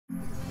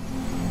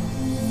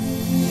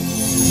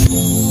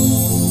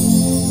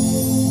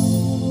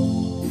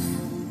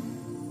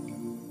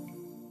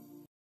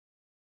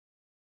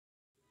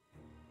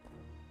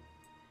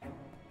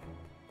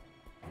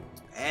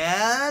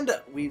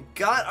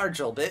got our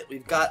drill bit.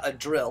 We've got a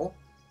drill,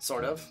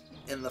 sort of,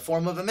 in the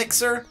form of a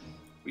mixer.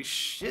 We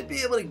should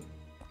be able to,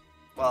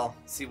 well,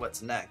 see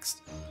what's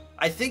next.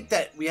 I think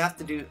that we have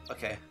to do,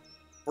 okay.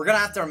 We're going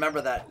to have to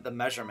remember that the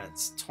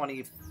measurements,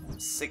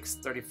 26,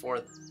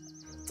 34.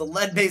 The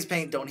lead-based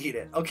paint, don't heat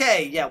it.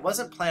 Okay, yeah,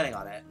 wasn't planning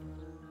on it.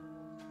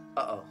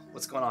 Uh-oh,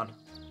 what's going on?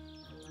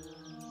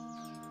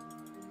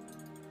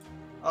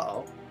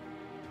 Uh-oh.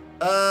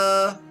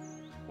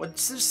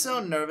 What's this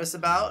so nervous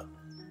about?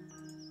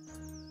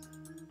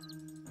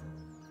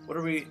 What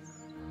are we...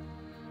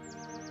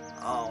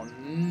 Oh,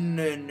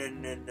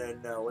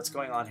 no. What's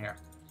going on here?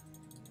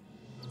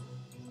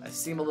 I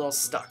seem a little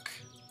stuck.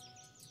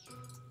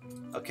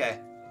 Okay.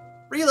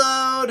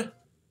 Reload!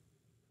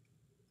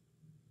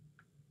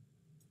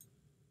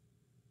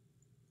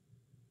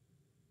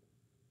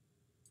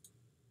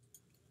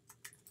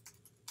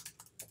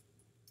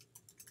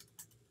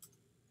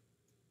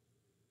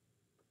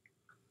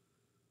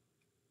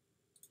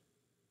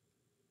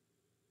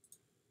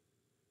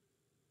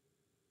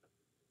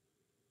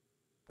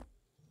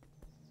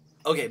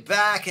 Okay,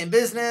 back in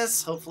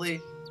business,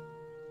 hopefully.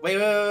 Wait,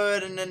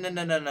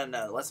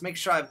 no. Let's make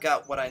sure I've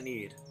got what I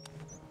need.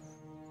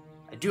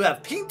 I do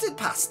have painted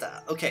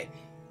pasta. Okay,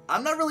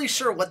 I'm not really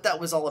sure what that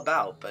was all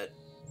about, but...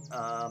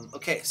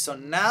 okay, so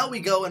now we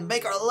go and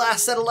make our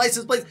last set of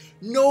license plates.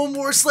 No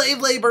more slave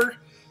labor!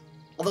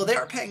 Although they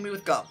are paying me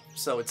with gum,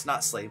 so it's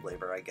not slave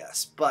labor, I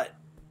guess. But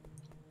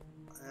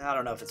I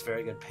don't know if it's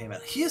very good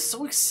payment. He is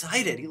so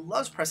excited. He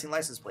loves pressing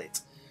license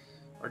plates.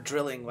 Or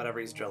drilling whatever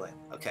he's drilling.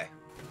 Okay.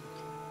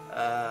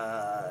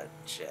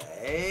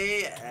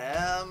 J,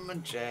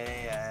 M,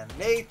 J, and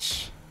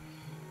H.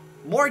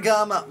 More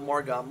gum.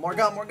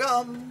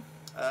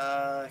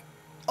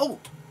 Oh,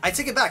 I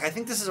take it back. I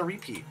think this is a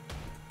repeat.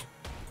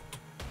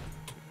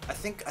 I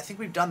think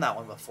we've done that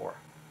one before.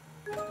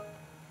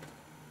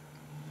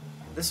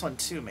 This one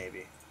too,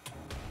 maybe.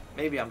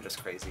 Maybe I'm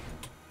just crazy.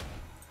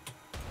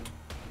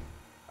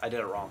 I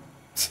did it wrong.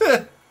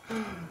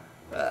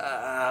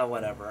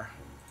 Whatever.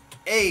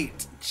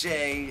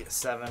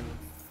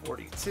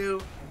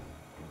 8J742.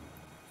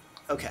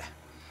 Okay.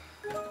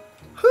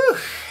 Whew.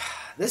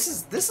 This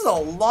is a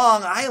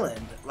long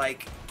island.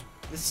 Like,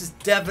 this is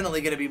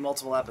definitely going to be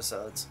multiple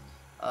episodes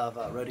of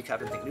Road to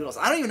Captain Thinknoodles.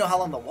 I don't even know how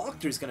long the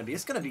walkthrough is going to be.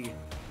 It's going to be...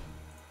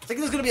 I think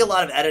there's going to be a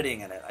lot of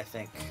editing in it, I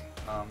think.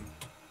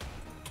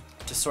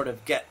 To sort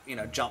of get, you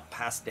know, jump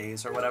past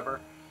days or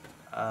whatever.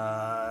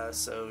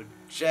 So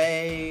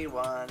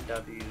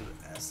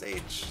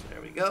J1WSH.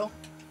 There we go.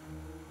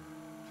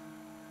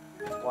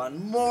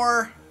 One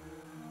more.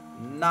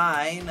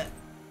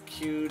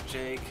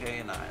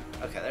 9QJK9.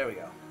 Okay, there we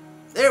go.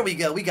 There we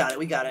go. We got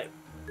it.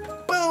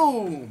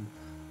 Boom!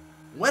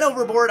 Went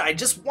overboard. I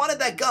just wanted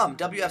that gum.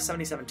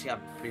 WF77T, I'm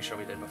pretty sure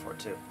we did before,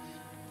 too.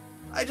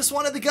 I just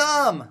wanted the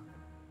gum!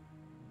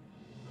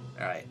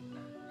 Alright.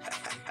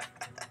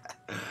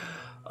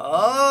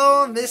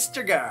 Oh,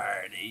 Mr.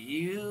 Guard,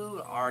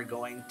 you are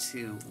going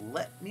to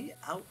let me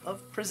out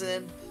of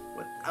prison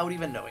without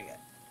even knowing it.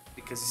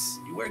 Because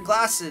you wear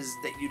glasses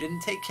that you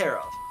didn't take care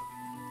of.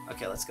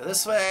 Okay, let's go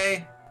this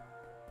way.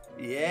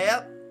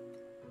 Yep.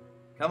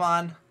 Come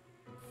on.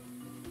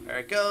 There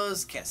it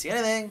goes. Can't see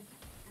anything.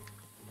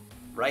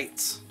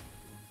 Right.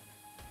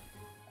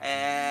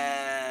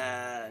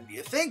 And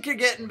you think you're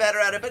getting better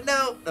at it, but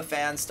no. The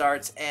fan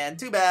starts, and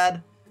too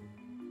bad.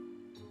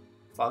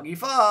 Foggy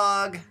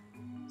fog.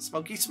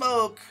 Smoky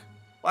smoke.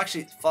 Well,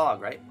 actually,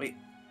 fog, right? Wait.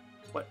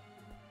 What?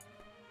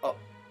 Oh.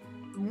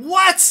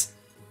 What?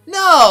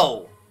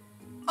 No!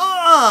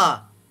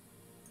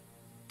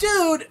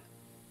 Dude!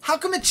 How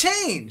come it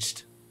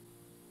changed?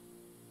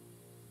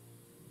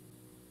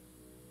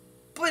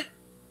 But...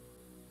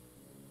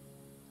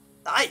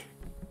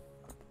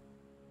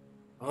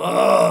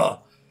 Ugh!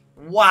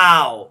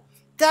 Wow!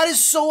 That is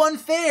so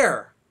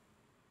unfair!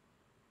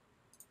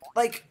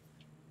 Like...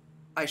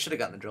 I should have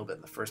gotten the drill bit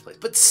in the first place.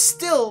 But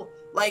still,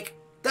 like,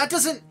 that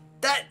doesn't...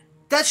 That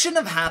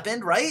shouldn't have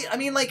happened, right? I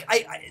mean, like,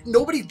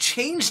 nobody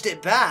changed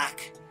it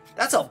back.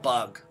 That's a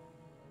bug.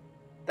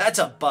 That's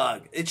a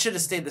bug. It should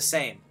have stayed the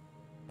same.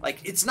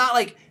 Like, it's not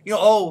like, you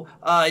know,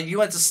 oh, you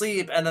went to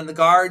sleep and then the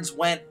guards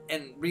went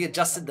and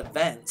readjusted the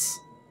vents.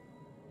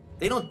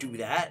 They don't do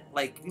that.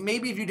 Like,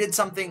 maybe if you did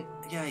something...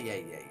 Yeah.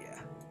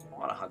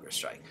 On a hunger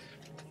strike.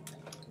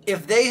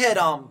 If they had,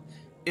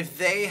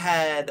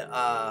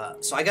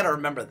 so I gotta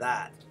remember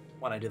that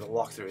when I do the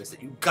walkthrough, is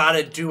that you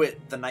gotta do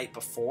it the night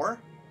before.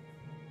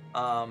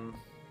 Or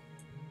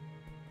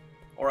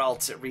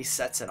else it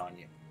resets it on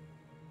you.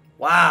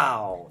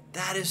 Wow,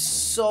 that is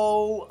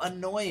so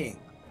annoying.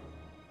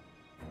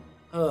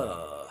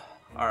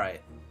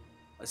 Alright.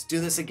 Let's do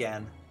this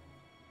again.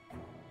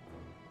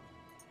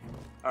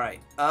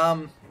 Alright,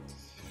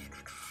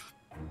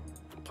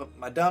 put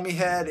my dummy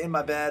head in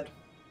my bed.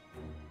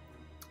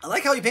 I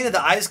like how he painted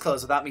the eyes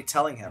closed without me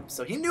telling him.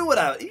 So he knew what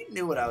I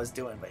was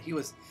doing, but he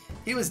was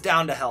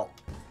down to help.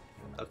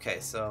 Okay,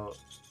 so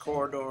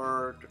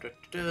corridor,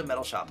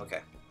 metal shop,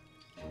 okay.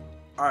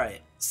 Alright,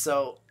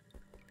 so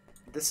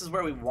this is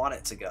where we want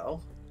it to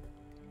go.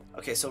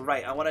 Okay, so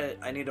right,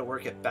 I need to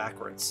work it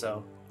backwards.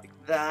 So like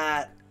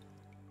that.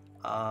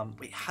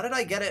 Wait, how did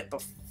I get it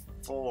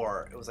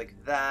before? It was like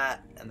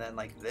that, and then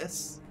like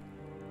this.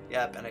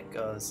 Yep, and it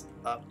goes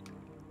up.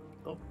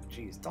 Oh,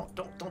 jeez, don't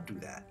do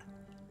that.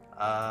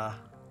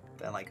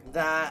 Then like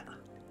that,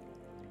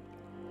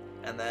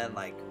 and then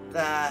like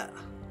that.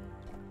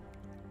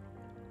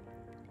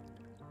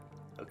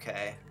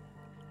 Okay.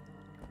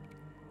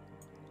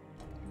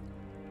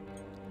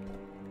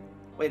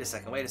 Wait a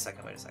second.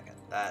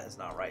 That is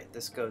not right.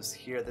 This goes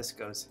here. This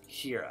goes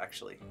here.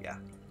 Actually, yeah,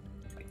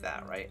 like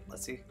that, right?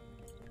 Let's see.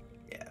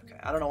 Yeah. Okay.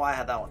 I don't know why I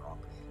had that one wrong.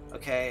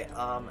 Okay.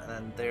 And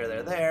then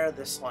there.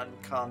 This one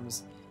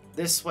comes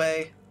this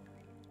way.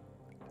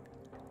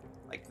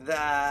 Like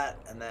that,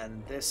 and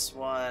then this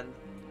one,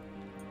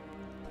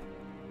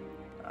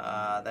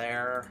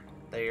 there.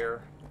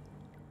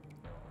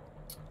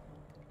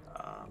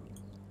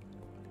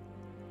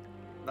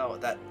 No,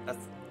 that's,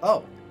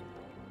 oh,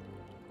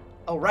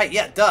 right,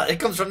 yeah, duh, it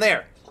comes from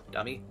there,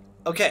 dummy.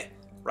 Okay,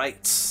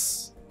 right.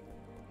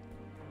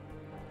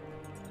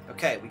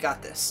 Okay, we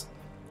got this.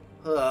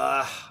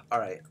 All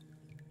right.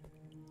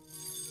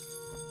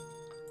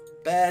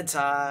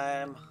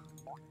 Bedtime.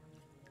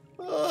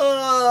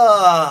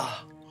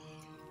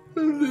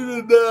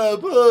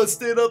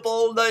 Stayed up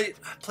all night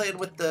playing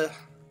with the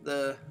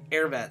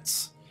air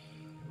vents.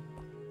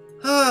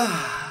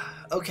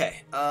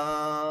 Okay,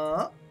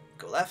 go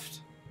left,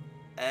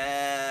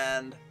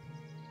 and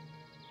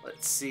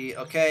let's see.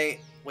 Okay,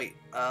 wait.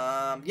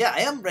 Yeah, I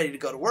am ready to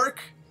go to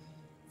work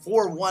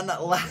for one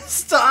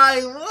last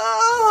time.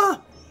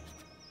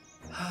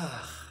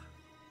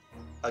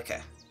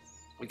 Okay,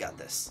 we got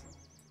this.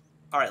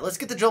 All right, let's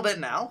get the drill bit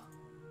now.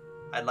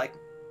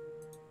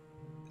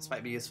 This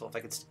might be useful if I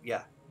could,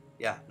 yeah,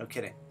 no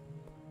kidding.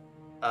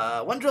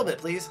 One drill bit,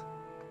 please.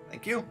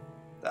 Thank you.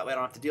 That way I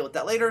don't have to deal with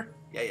that later.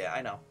 Yeah,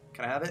 I know.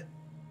 Can I have it?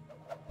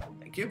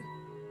 Thank you.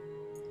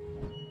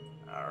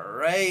 All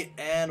right,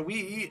 and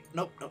we,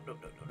 nope.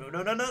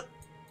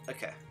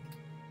 Okay.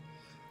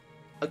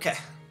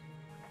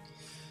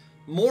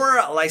 More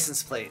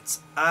license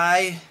plates.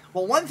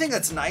 Well, one thing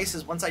that's nice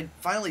is once I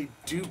finally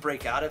do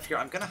break out of here,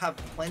 I'm gonna have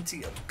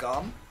plenty of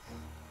gum.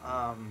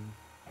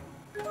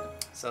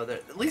 So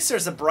at least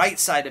there's a bright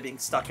side to being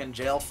stuck in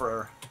jail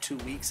for 2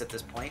 weeks at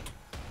this point,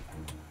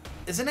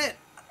 isn't it?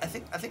 I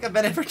think I've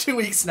been in for 2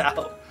 weeks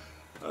now.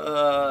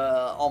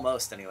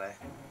 Almost anyway.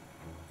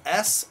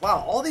 S.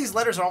 Wow, all these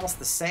letters are almost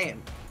the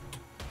same.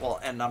 Well,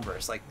 and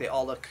numbers, like they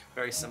all look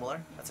very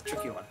similar. That's a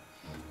tricky one.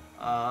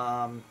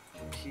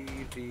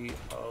 PV074.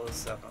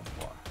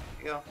 There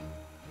you go.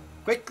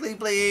 Quickly,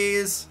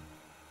 please.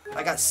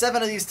 I got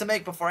 7 of these to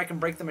make before I can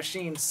break the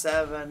machine.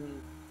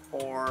 7,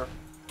 4,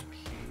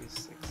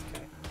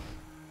 P6K.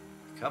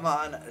 Come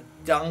on,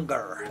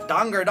 Donger.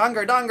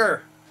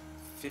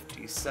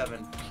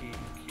 57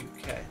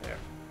 PQK there.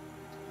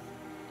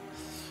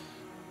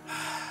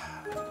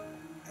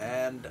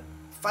 And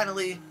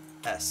finally,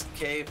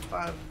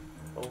 SK50S.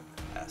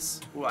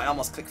 Ooh, I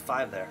almost clicked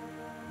 5 there.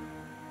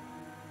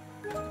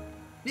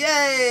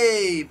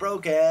 Yay!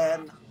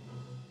 Broken!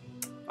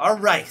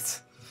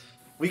 Alright.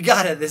 We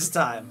got it this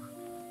time.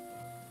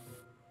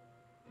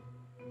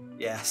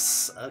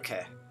 Yes,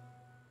 okay.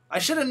 I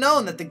should have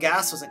known that the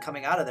gas wasn't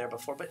coming out of there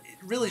before, but it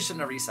really shouldn't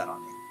have reset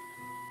on me.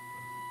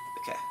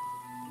 Okay.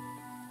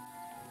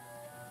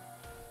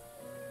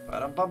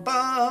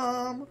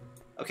 Ba-dum-bum-bum!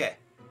 Okay.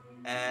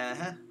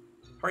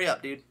 Hurry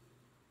up, dude.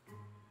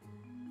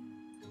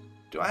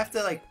 Do I have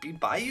to, like, be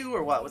by you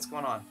or what? What's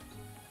going on?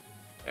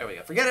 There we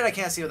go. Forget it, I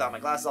can't see without my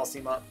glasses. I'll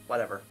steam up.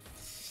 Whatever.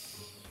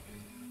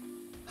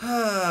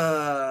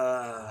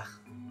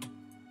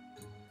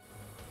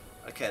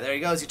 Okay, there he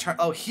goes.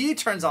 He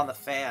turns on the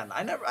fan.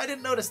 I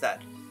didn't notice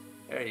that.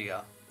 There you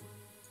go.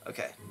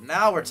 Okay,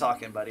 now we're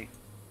talking, buddy.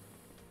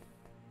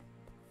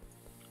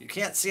 You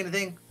can't see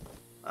anything?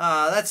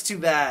 That's too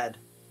bad.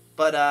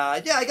 But,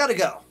 yeah, I gotta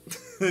go.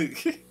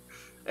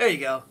 There you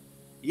go.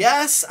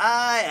 Yes,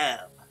 I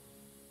am.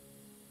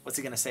 What's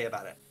he gonna say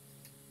about it?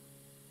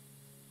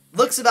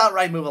 Looks about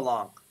right, move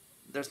along.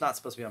 There's not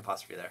supposed to be an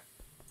apostrophe there.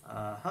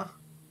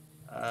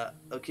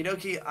 Okie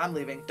dokie, I'm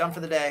leaving. Done for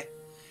the day.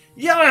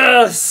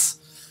 Yes!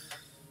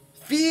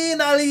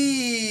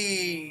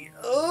 Finally!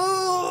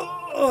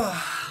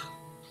 Oh!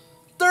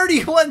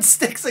 31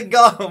 sticks of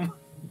gum.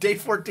 Day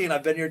 14,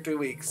 I've been here 2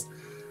 weeks.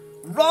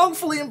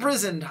 Wrongfully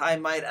imprisoned, I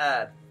might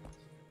add.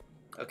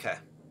 Okay.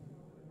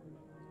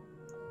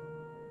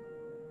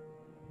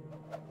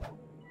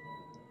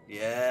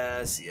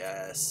 Yes.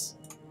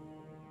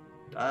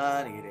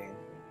 Done eating.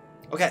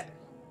 Okay.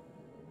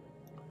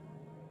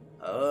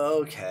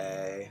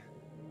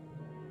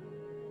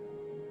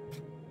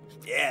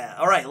 Yeah,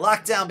 alright,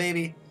 lockdown,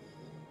 baby.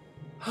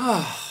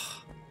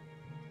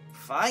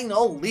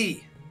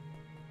 Finally.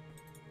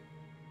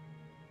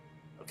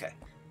 Okay.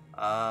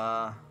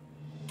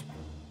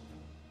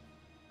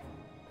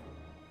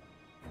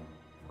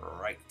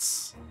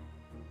 Right.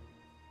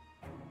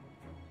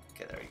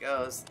 Okay, there he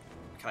goes.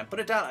 Can I put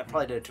it down? I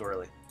probably did it too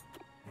early.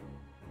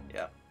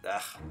 Yeah.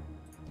 Ugh.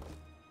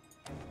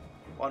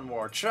 One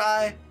more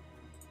try.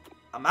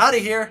 I'm out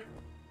of here.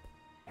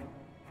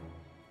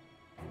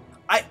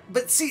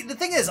 But see, the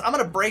thing is, I'm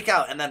gonna break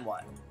out, and then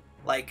what?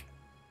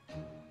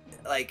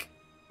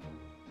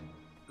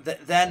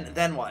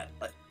 Then what?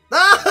 Like,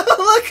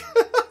 look!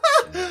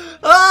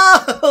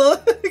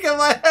 Oh, look at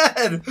my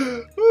head!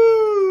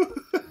 Woo!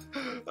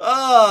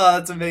 Oh,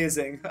 that's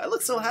amazing. I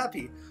look so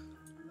happy.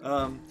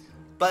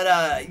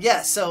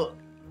 Yeah. So,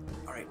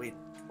 all right, wait,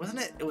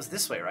 wasn't it? It was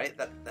this way, right?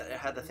 That it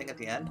had the thing at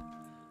the end.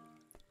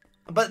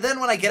 But then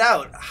when I get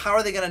out, how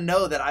are they gonna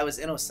know that I was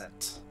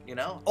innocent? You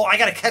know? Oh, I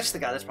gotta catch the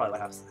guy. That's probably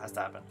what has to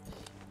happen.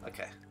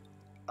 Okay.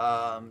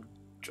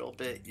 Drill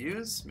bit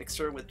use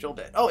mixer with drill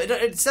bit. Oh,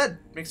 it said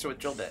mixer with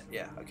drill bit.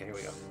 Yeah. Okay, here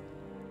we go.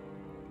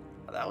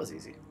 Oh, that was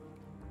easy.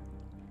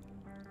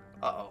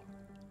 Uh-oh.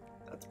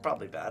 That's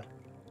probably bad.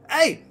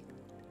 Hey!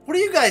 What are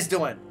you guys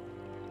doing?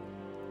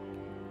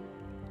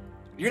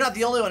 You're not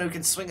the only one who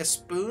can swing a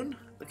spoon.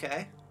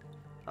 Okay.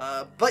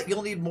 But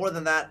you'll need more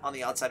than that on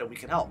the outside, and we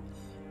can help.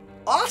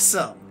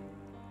 Awesome!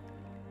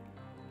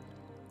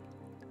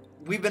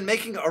 We've been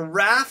making a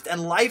raft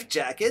and life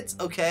jackets.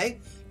 Okay.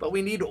 But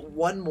we need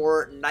one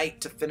more night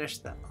to finish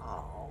them.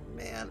 Oh,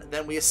 man.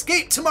 Then we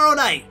escape tomorrow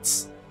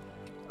night!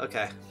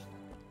 Okay.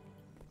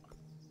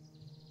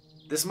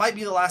 This might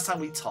be the last time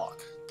we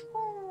talk.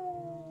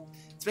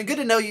 It's been good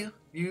to know you.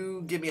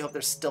 You give me hope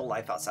there's still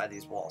life outside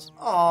these walls.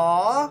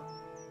 Aww.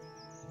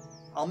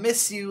 I'll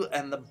miss you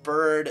and the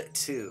bird,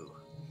 too.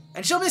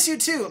 And she'll miss you,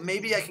 too.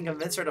 Maybe I can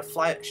convince her to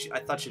fly. I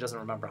thought she doesn't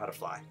remember how to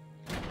fly.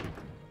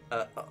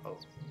 Uh-oh.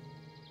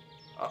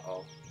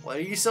 Uh-oh. What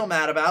are you so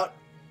mad about?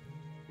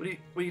 What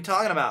are you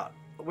talking about?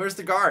 Where's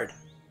the guard?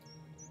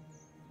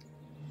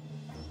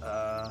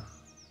 Oh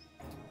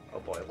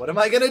boy, what am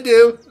I gonna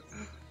do?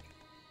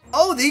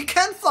 Oh, he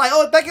can fly!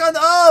 Oh, back on!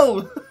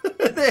 Oh!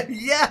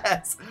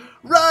 Yes!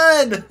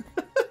 Run!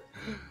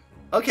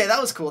 Okay, that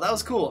was cool, that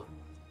was cool.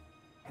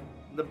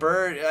 The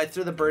bird, I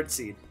threw the bird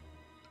seed.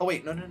 Oh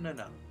wait, no.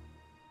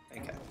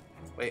 Okay,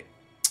 wait.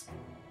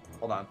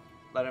 Hold on,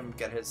 let him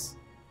get his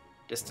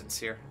distance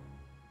here.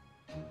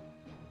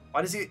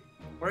 Why does he,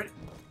 where,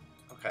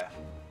 okay.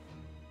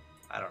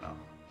 I don't know.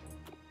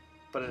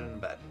 Put it in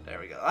bed. There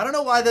we go. I don't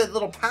know why the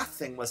little path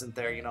thing wasn't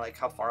there, you know, like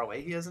how far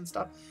away he is and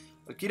stuff.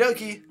 Okie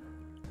dokie.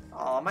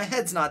 Aw, my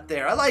head's not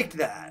there. I liked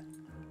that.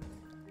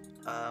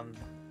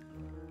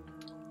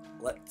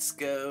 Let's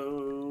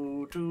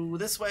go to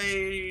this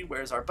way.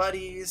 Where's our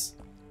buddies?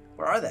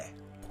 Where are they?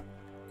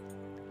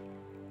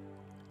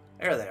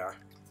 There they are.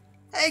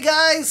 Hey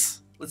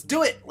guys! Let's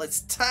do it!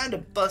 It's time to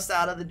bust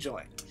out of the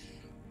joint.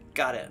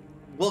 Got it.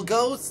 We'll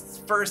go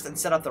first and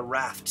set up the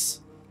rafts.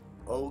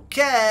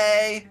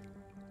 Okay.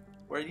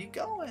 Where are you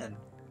going?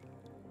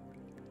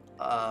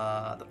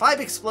 The pipe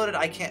exploded.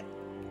 I can't.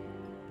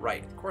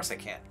 Right. Of course I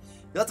can't.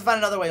 You'll have to find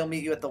another way. I'll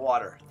meet you at the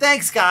water.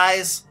 Thanks,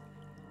 guys.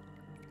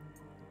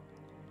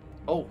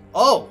 Oh.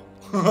 Oh.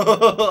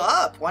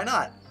 Up. Why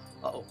not?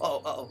 Uh-oh.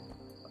 Uh-oh. Uh-oh.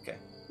 Okay.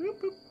 Boop,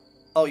 boop.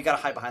 Oh, you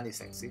gotta hide behind these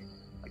things. See?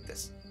 Like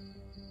this.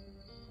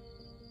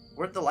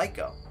 Where'd the light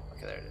go?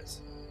 Okay, there it is.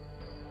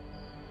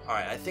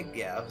 Alright, I think,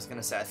 yeah, I was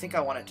gonna say, I think I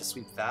want it to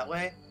sweep that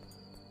way.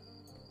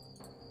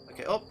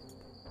 Okay, oh.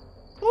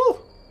 Woo!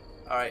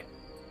 Alright.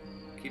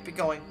 Keep it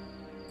going.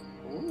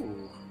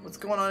 Ooh. What's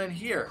going on in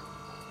here?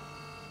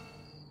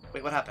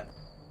 Wait, what happened?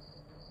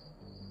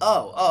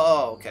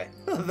 Oh, okay.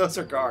 Those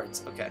are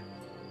guards. Okay.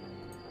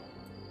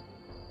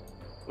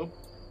 Oop.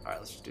 Alright,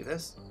 let's just do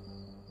this.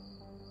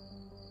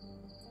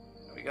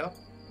 There we go.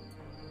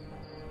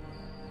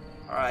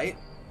 Alright.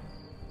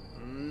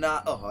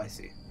 Not. Oh, I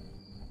see.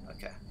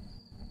 Okay.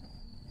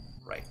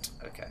 Right.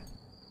 Okay.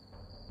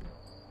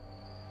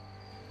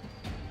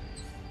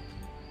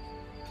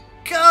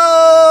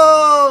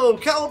 Go!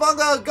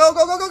 Cowabunga! Go,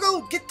 go, go, go,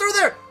 go! Get through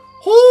there!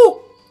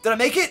 Whoo! Did I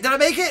make it? Did I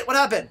make it? What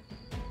happened?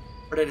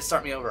 Or did it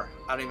start me over?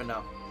 I don't even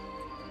know.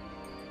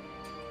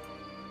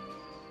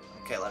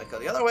 Okay, let it go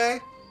the other way.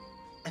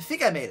 I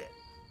think I made it.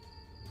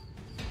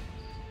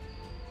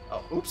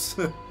 Oh, oops.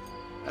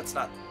 That's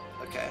not...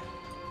 Okay.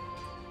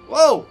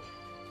 Whoa!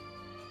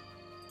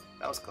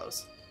 That was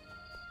close.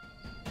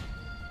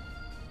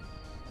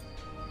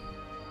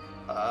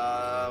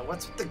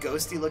 What's with the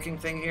ghosty looking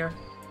thing here?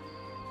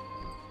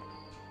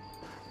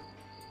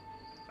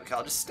 Okay,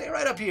 I'll just stay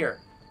right up here.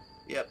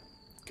 Yep.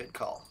 Good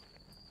call.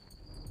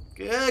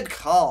 Good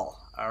call.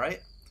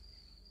 Alright.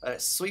 Let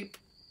it sweep.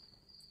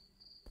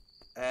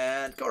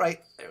 And go right.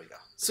 There we go.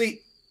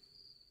 Sweet.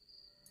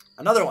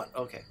 Another one.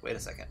 Okay, wait a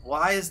second.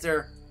 Why is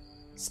there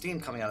steam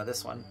coming out of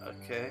this one?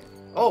 Okay.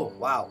 Oh,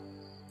 wow.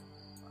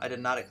 I did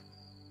not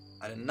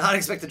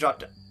expect to drop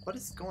down. What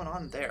is going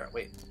on there?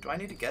 Wait, do I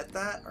need to get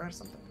that or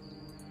something?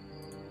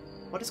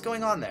 What is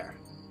going on there?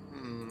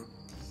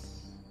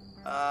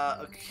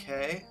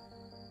 Okay.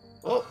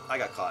 Oh, I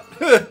got caught.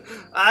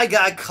 I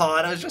got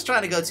caught. I was just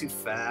trying to go too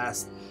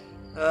fast.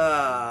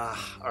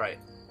 Alright.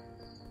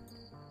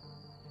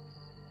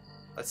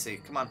 Let's see.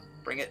 Come on.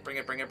 Bring it, bring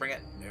it, bring it, bring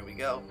it. There we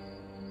go.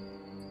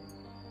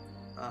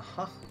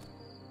 Uh-huh.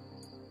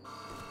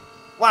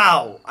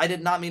 Wow! I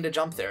did not mean to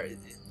jump there.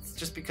 It's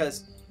just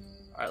because...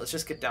 Alright, let's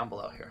just get down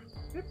below here.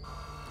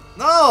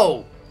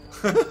 No!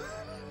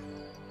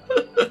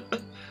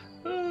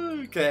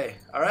 Okay,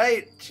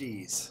 alright.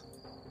 Jeez.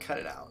 Cut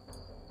it out.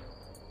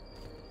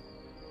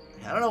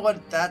 I don't know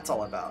what that's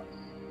all about.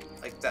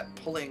 Like that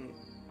pulling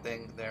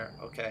thing there.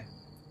 Okay.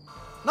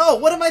 No,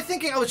 what am I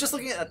thinking? I was just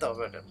looking at that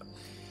though.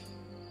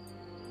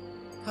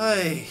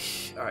 Hey.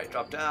 Alright,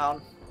 drop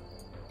down.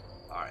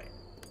 Alright.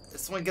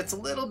 This one gets a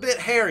little bit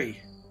hairy.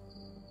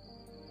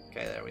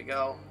 Okay, there we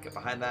go. Get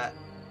behind that.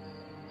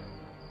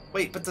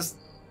 Wait, but this...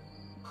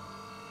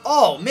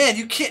 Oh, man,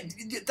 you can't...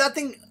 That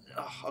thing...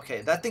 Oh,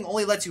 okay, that thing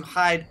only lets you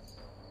hide...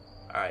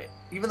 Alright.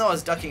 Even though I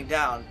was ducking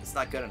down, it's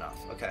not good enough.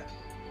 Okay.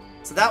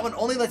 So that one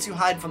only lets you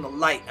hide from the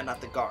light and not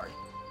the guard.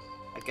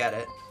 I get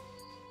it.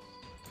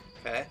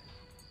 Okay.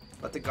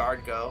 Let the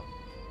guard go.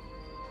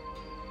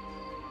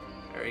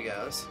 There he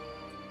goes.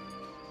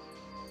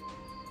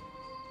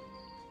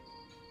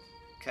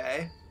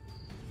 Okay.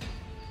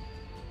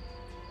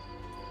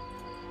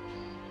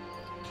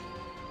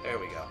 There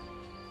we go.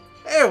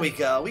 There we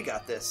go. We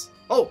got this.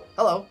 Oh,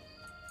 hello.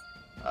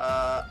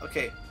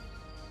 Okay.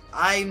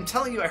 I'm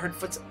telling you I heard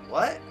footsteps.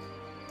 What?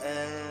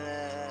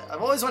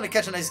 I've always wanted to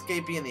catch an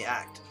escapee in the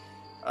act.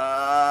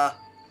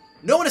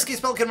 No one escapes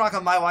Pelican Rock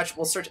on my watch.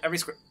 We'll search every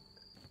square...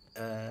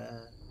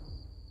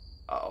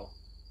 Uh-oh.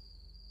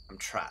 I'm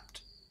trapped.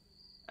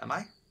 Am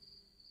I?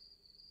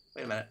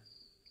 Wait a minute.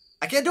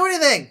 I can't do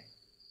anything!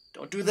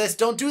 Don't do this,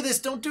 don't do this,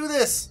 don't do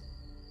this!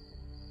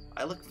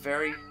 I look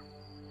very...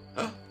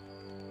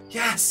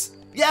 Yes!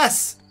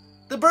 Yes!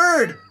 The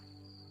bird!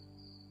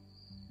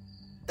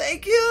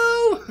 Thank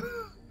you!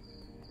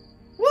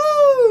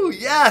 Woo!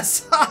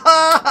 Yes!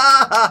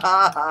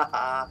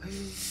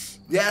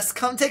 Yes,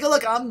 come take a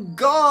look. I'm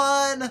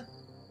gone!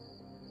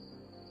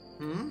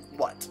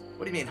 What?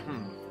 What do you mean,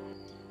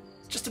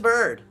 It's just a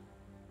bird.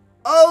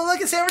 Oh,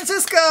 look at San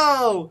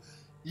Francisco!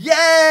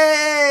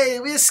 Yay!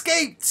 We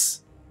escaped!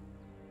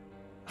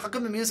 How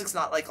come the music's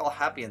not like all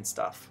happy and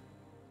stuff?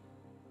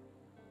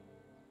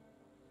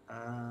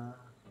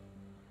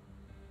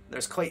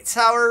 There's Colt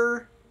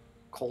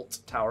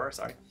Tower,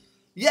 sorry.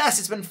 Yes,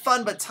 it's been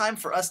fun, but time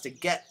for us to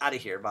get out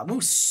of here.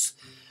 Vamos!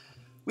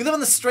 We live on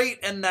the straight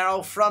and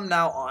narrow from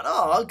now on.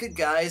 Oh, good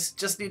guys.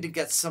 Just need to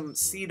get some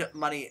seed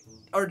money.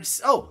 Or,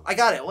 oh, I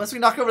got it. Once we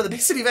knock over the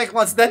big city bank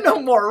once, then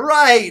no more.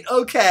 Right,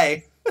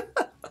 okay.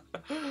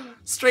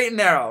 Straight and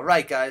narrow.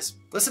 Right, guys.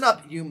 Listen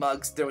up, you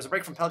mugs. There was a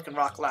break from Pelican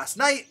Rock last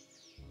night.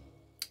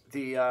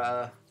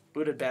 The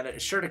booted bandit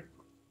is sure to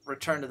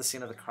return to the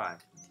scene of the crime.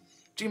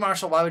 G.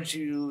 Marshall, why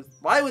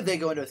would they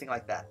go into a thing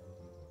like that?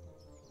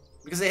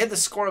 Because they hit the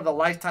score of a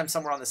lifetime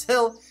somewhere on this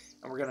hill,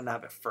 and we're going to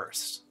nab it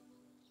first.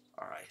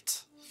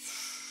 Alright.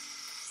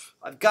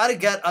 I've got to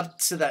get up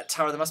to that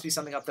tower. There must be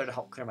something up there to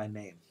help clear my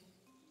name.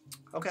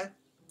 Okay.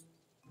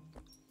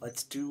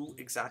 Let's do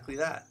exactly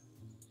that.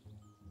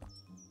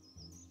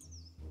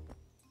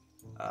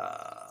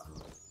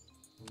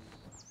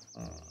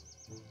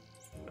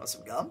 You want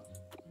some gum?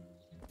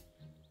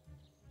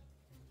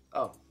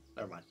 Oh,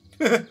 never mind.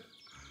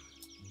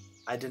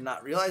 I did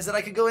not realize that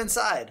I could go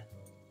inside.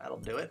 That'll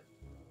do it.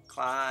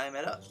 Climb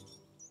it up.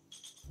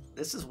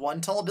 This is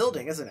one tall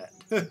building, isn't it?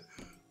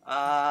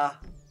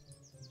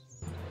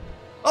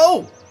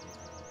 Oh!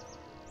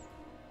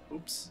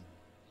 Oops.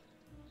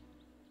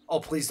 Oh,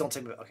 please don't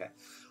take me back. Okay.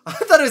 I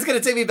thought it was going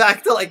to take me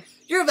back to, like,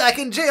 you're back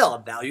in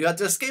jail. Now you have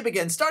to escape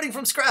again, starting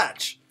from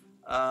scratch.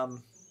 Okay.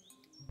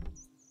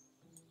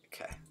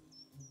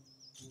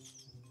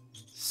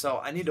 So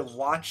I need to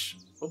watch...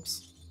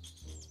 Oops.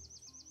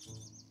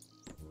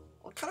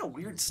 What kind of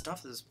weird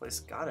stuff has this place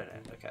got in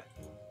it? Okay.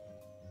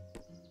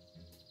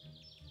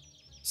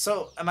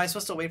 So, am I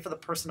supposed to wait for the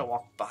person to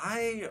walk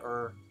by,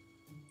 or...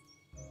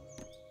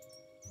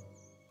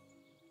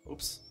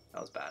 Oops,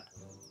 that was bad.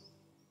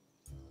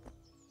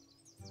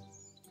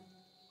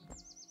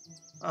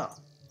 Oh,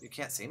 you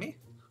can't see me?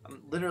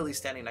 I'm literally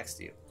standing next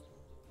to you.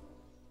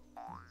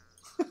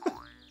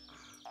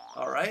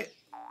 Alright.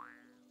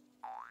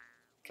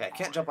 Okay, I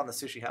can't jump on the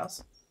sushi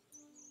house.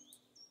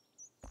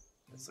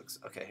 This looks...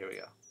 Okay, here we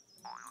go.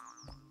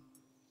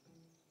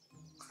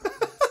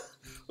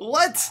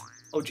 What?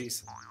 Oh,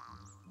 jeez.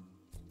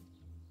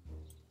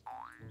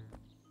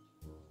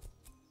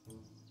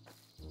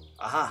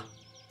 Aha.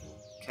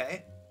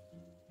 Okay.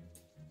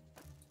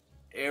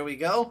 Here we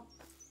go.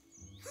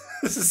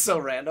 This is so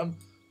random.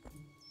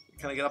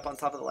 Can I get up on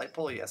top of the light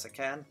pole? Yes, I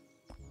can.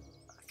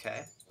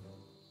 Okay.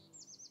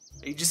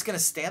 Are you just gonna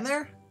stand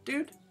there,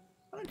 dude?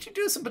 Why don't you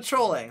do some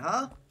patrolling,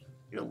 huh?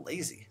 You're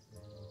lazy.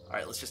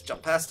 Alright, let's just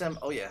jump past him.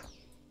 Oh, yeah.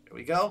 Here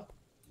we go.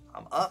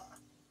 I'm up.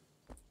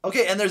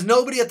 Okay, and there's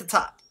nobody at the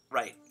top.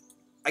 Right.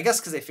 I guess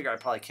because they figure I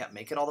probably can't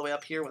make it all the way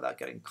up here without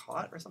getting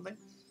caught or something.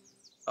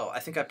 Oh,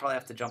 I think I probably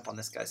have to jump on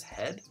this guy's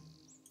head.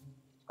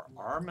 Or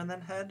arm and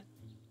then head.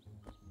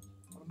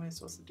 What am I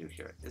supposed to do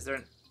here? Is there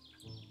an...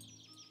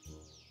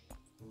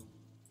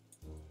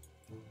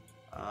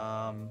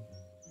 I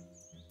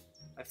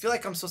feel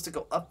like I'm supposed to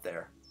go up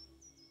there.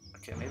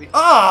 Okay, maybe...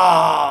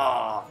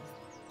 Oh!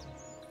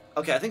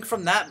 Okay, I think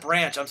from that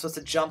branch I'm supposed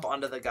to jump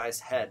onto the guy's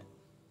head.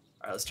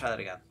 Alright, let's try that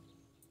again.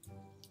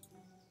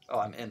 Oh,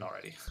 I'm in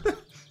already. It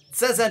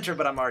says enter,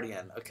 but I'm already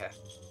in. Okay.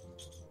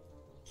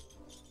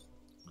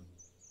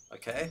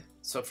 Okay,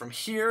 so from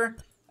here,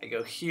 I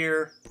go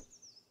here,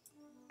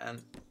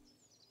 and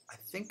I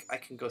think I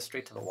can go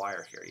straight to the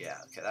wire here. Yeah,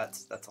 okay,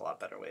 that's a lot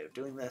better way of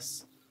doing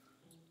this.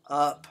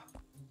 Up,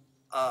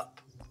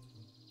 up,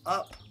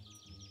 up,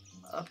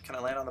 up. Can I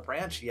land on the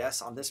branch?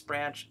 Yes, on this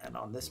branch and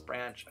on this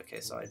branch.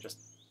 Okay, so I just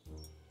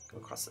go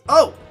across the...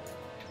 Oh!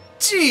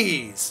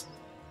 Jeez!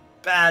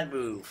 Bad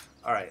move.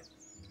 All right.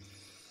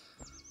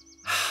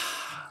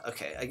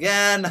 Okay,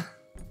 again.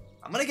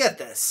 I'm gonna get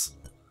this.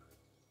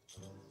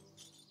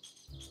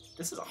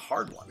 This is a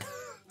hard one.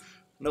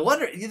 No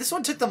wonder this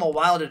one took them a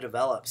while to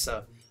develop.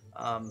 So,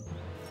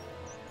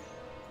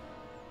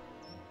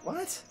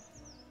 what?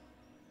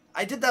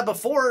 I did that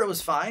before. It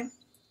was fine.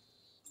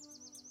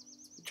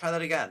 Try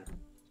that again.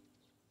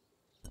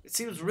 It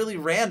seems really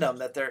random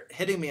that they're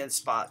hitting me in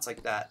spots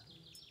like that.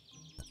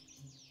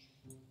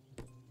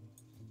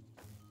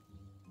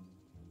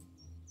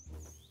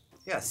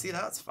 Yeah, see,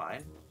 that's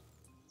fine.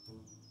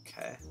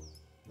 Okay.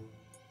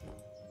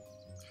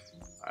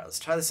 Alright, let's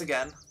try this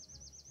again.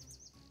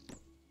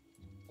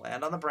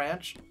 Land on the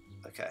branch.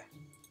 Okay.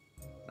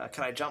 Now,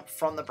 can I jump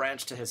from the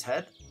branch to his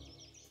head?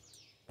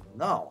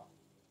 No.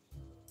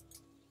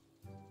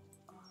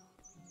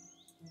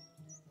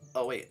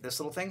 Oh, wait. This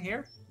little thing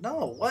here?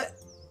 No, what?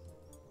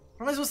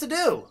 What am I supposed to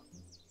do?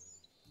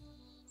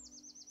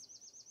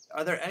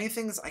 Are there any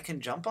things I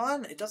can jump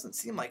on? It doesn't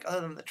seem like,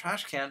 other than the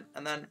trash can,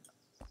 and then...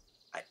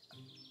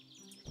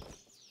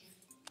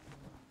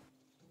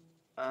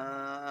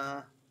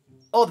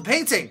 Oh, the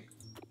painting!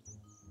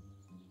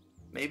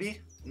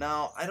 Maybe?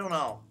 No, I don't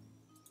know.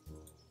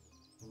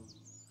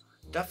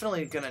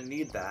 Definitely gonna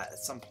need that at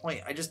some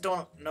point. I just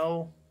don't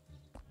know...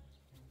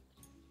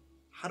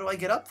 How do I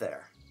get up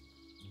there?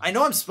 I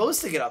know I'm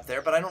supposed to get up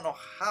there, but I don't know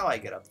how I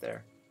get up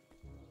there.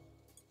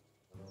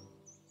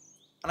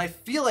 And I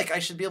feel like I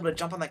should be able to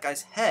jump on that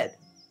guy's head.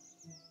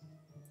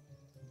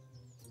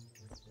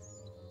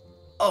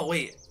 Oh,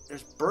 wait.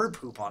 There's bird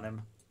poop on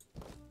him.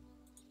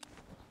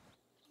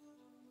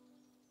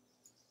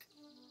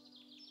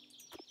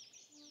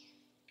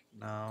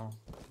 No.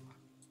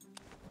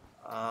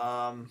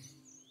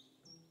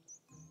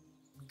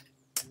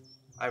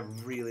 I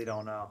really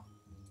don't know.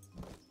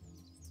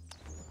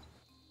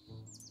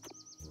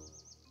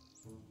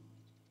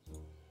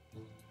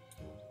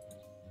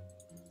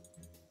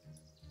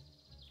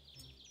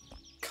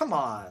 Come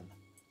on.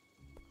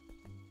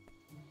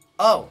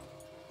 Oh.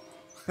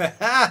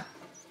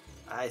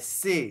 I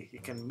see. You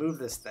can move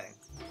this thing.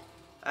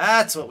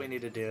 That's what we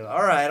need to do.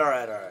 All right, all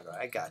right, all right.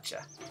 I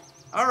gotcha.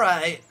 All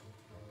right.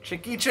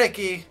 Tricky,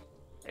 tricky.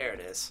 There it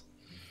is.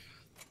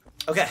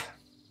 Okay.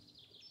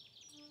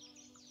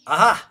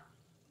 Aha!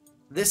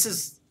 This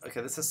is... Okay,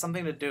 this has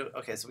something to do...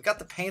 Okay, so we got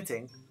the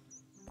painting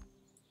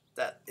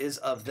that is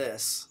of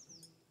this.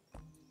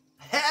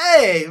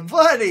 Hey,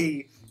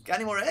 buddy! Got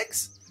any more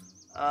eggs?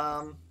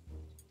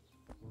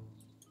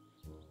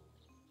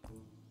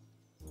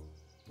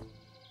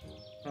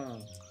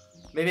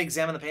 Maybe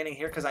examine the painting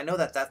here, because I know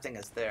that that thing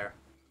is there.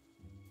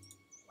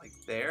 Like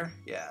there?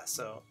 Yeah,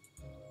 so...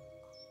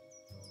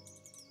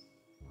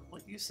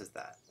 What use is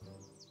that?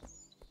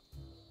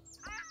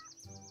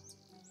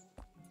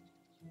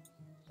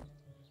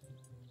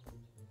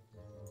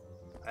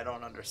 I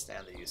don't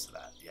understand the use of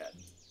that yet.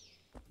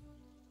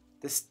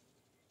 This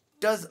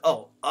does...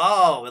 Oh,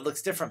 oh, it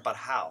looks different, but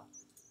how?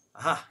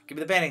 Aha, give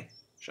me the painting.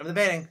 Show me the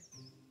painting.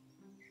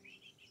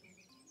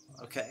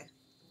 Okay.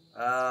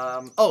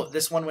 Oh,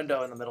 this one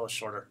window in the middle is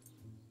shorter.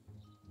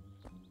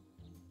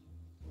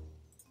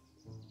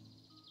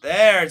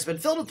 There, it's been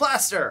filled with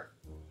plaster.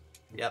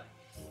 Yep.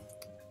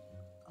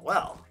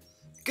 Well,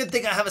 good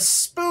thing I have a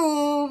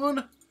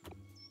spoon.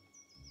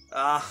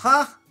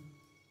 Uh-huh.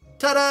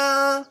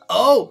 Ta-da!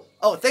 Oh,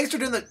 oh, thanks for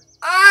doing the...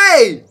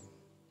 Aye!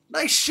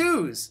 Nice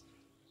shoes.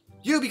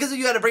 Because of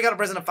you had to break out a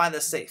present and find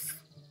this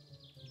safe.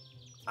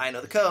 I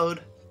know the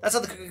code. That's how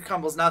the cookie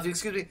crumbles. Now, if you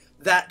excuse me,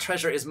 that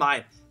treasure is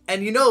mine.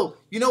 And you know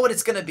what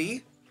it's gonna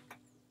be?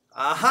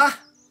 Uh-huh.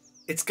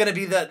 It's gonna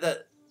be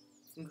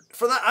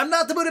for that. I'm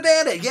not the Buddha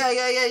Bandit. Yeah.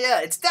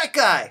 It's that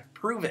guy.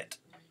 Prove it.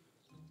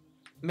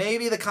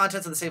 Maybe the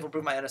contents of the safe will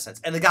prove my innocence.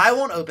 And the guy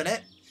won't open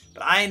it,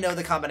 but I know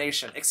the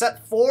combination.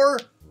 Except for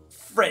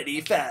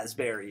Freddy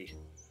Fazbear.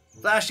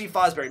 Flashy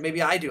Fazbear.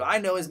 Maybe I do. I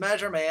know his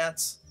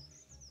measurements.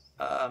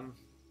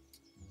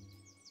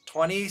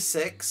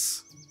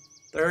 26,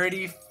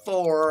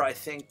 34, I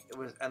think it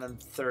was, and then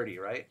 30,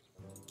 right?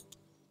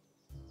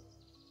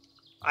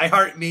 I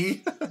heart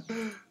me.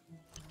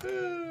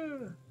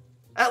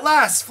 At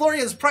last,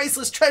 Florian's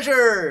priceless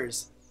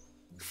treasures.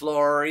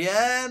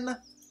 Florian.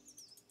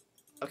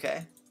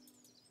 Okay.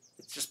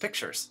 It's just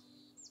pictures.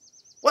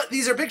 What?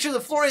 These are pictures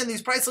of Florian.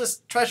 These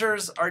priceless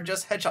treasures are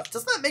just headshots.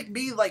 Doesn't that make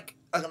me like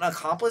an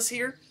accomplice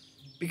here?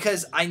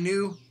 Because I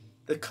knew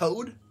the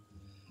code?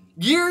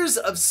 Years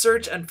of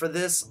search, and for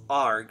this,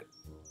 arg.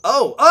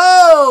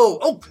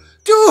 Oh,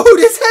 dude,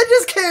 his head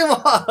just came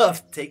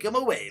off. Take him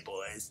away,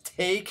 boys.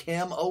 Take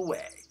him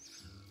away.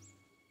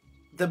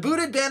 The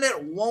booted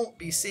bandit won't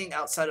be seeing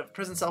outside of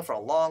prison cell for a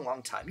long,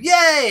 long time.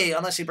 Yay!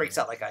 Unless she breaks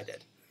out like I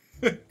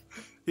did.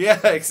 Yeah,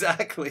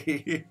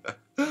 exactly.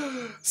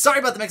 Sorry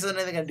about the mix. There's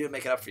nothing I can do to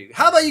make it up for you.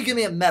 How about you give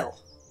me a medal?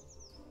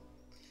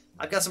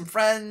 I've got some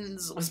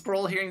friends with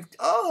parole hearing.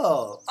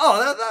 Oh,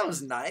 that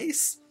was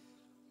nice.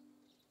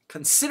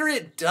 Consider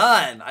it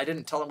done. I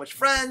didn't tell them which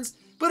friends.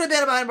 Booted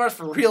bandit behind bars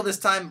for real this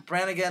time.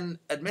 Brannigan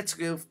admits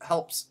goof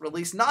helps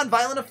release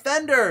non-violent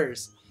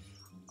offenders.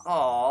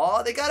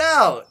 Aw, they got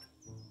out.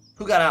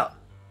 Who got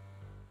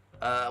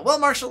out? Well,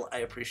 Marshall, I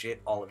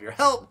appreciate all of your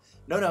help.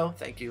 No,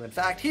 thank you. In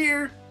fact,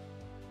 here,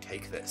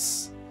 take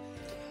this.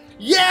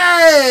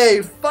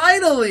 Yay!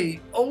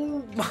 Finally!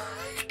 Oh my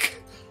God.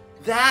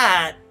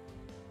 That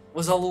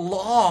was a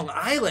long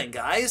island,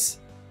 guys.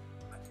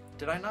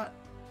 Did I not?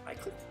 I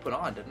clicked put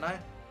on, didn't I?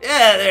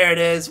 Yeah, there it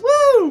is.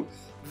 Woo!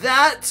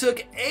 That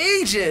took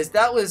ages.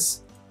 That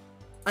was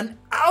an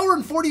hour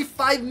and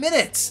 45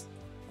 minutes.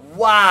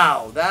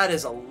 Wow, that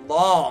is a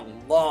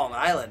long, long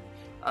island.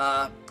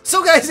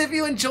 So guys, if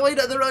you enjoyed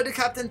The Road to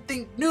Captain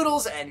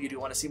Thinknoodles and you do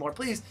want to see more,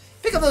 please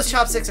pick up those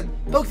chopsticks and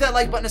poke that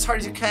like button as hard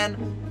as you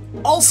can.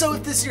 Also,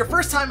 if this is your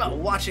first time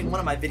watching one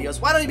of my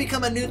videos, why don't you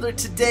become a noodler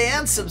today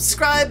and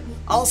subscribe?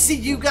 I'll see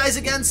you guys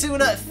again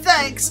soon.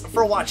 Thanks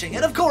for watching,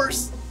 and of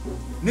course,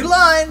 noodle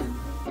line!